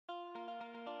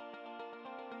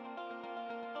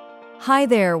Hi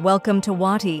there, welcome to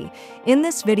Wati. In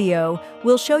this video,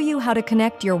 we'll show you how to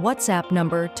connect your WhatsApp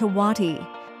number to Wati.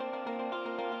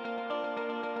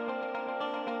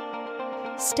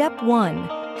 Step 1.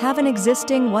 Have an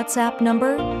existing WhatsApp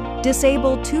number?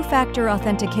 Disable two-factor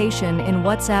authentication in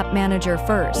WhatsApp Manager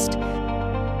first.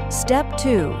 Step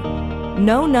 2.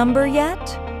 No number yet?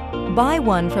 Buy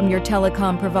one from your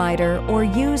telecom provider or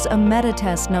use a Meta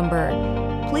test number.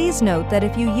 Please note that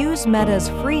if you use Meta's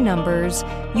free numbers,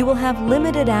 you will have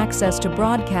limited access to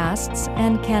broadcasts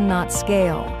and cannot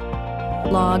scale.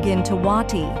 Log into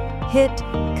Wati. Hit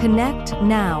Connect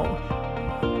Now.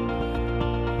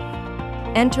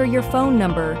 Enter your phone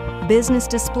number, business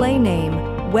display name,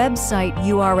 website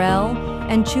URL,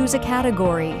 and choose a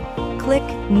category. Click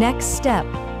Next Step,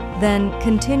 then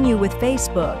Continue with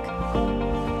Facebook.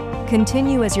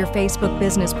 Continue as your Facebook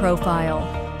business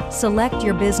profile. Select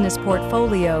your business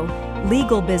portfolio,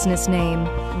 legal business name,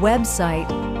 website,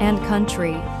 and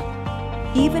country.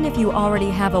 Even if you already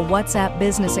have a WhatsApp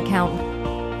business account,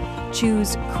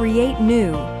 choose Create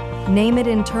New, name it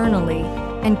internally,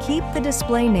 and keep the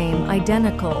display name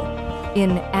identical.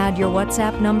 In Add Your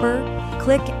WhatsApp Number,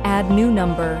 click Add New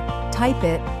Number, type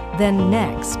it, then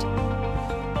Next.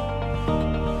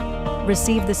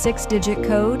 Receive the 6-digit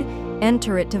code,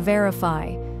 enter it to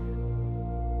verify.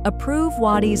 Approve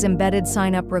Wati's embedded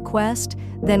sign-up request,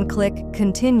 then click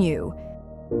Continue.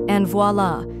 And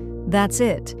voila, that's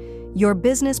it. Your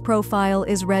business profile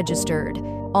is registered.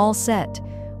 All set.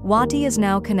 Wati is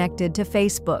now connected to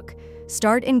Facebook.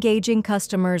 Start engaging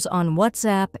customers on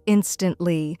WhatsApp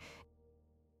instantly.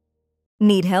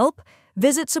 Need help?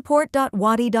 Visit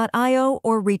support.wati.io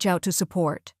or reach out to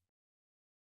support.